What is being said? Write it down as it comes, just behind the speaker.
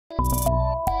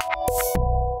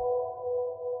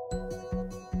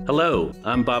Hello,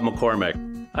 I'm Bob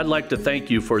McCormick. I'd like to thank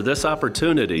you for this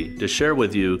opportunity to share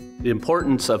with you the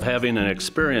importance of having an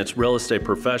experienced real estate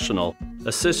professional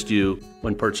assist you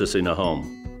when purchasing a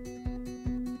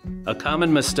home. A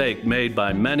common mistake made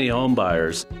by many home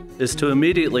buyers is to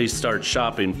immediately start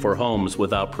shopping for homes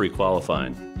without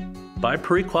pre-qualifying. By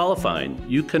pre-qualifying,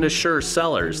 you can assure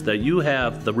sellers that you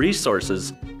have the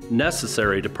resources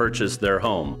necessary to purchase their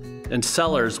home, and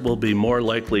sellers will be more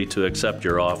likely to accept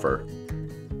your offer.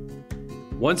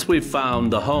 Once we've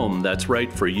found the home that's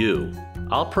right for you,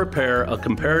 I'll prepare a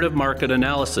comparative market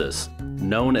analysis,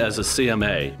 known as a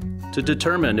CMA, to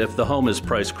determine if the home is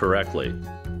priced correctly.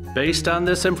 Based on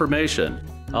this information,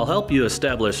 I'll help you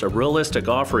establish a realistic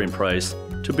offering price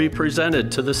to be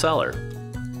presented to the seller.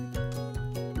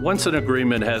 Once an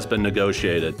agreement has been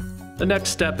negotiated, the next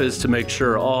step is to make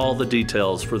sure all the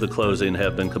details for the closing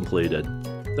have been completed.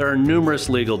 There are numerous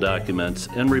legal documents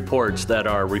and reports that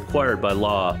are required by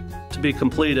law to be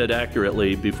completed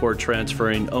accurately before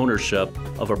transferring ownership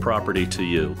of a property to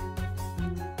you.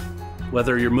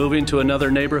 Whether you're moving to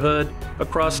another neighborhood,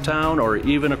 across town, or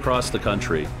even across the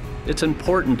country, it's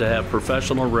important to have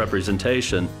professional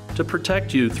representation to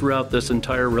protect you throughout this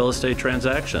entire real estate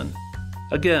transaction.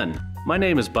 Again, my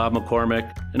name is Bob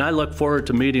McCormick, and I look forward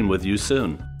to meeting with you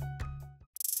soon.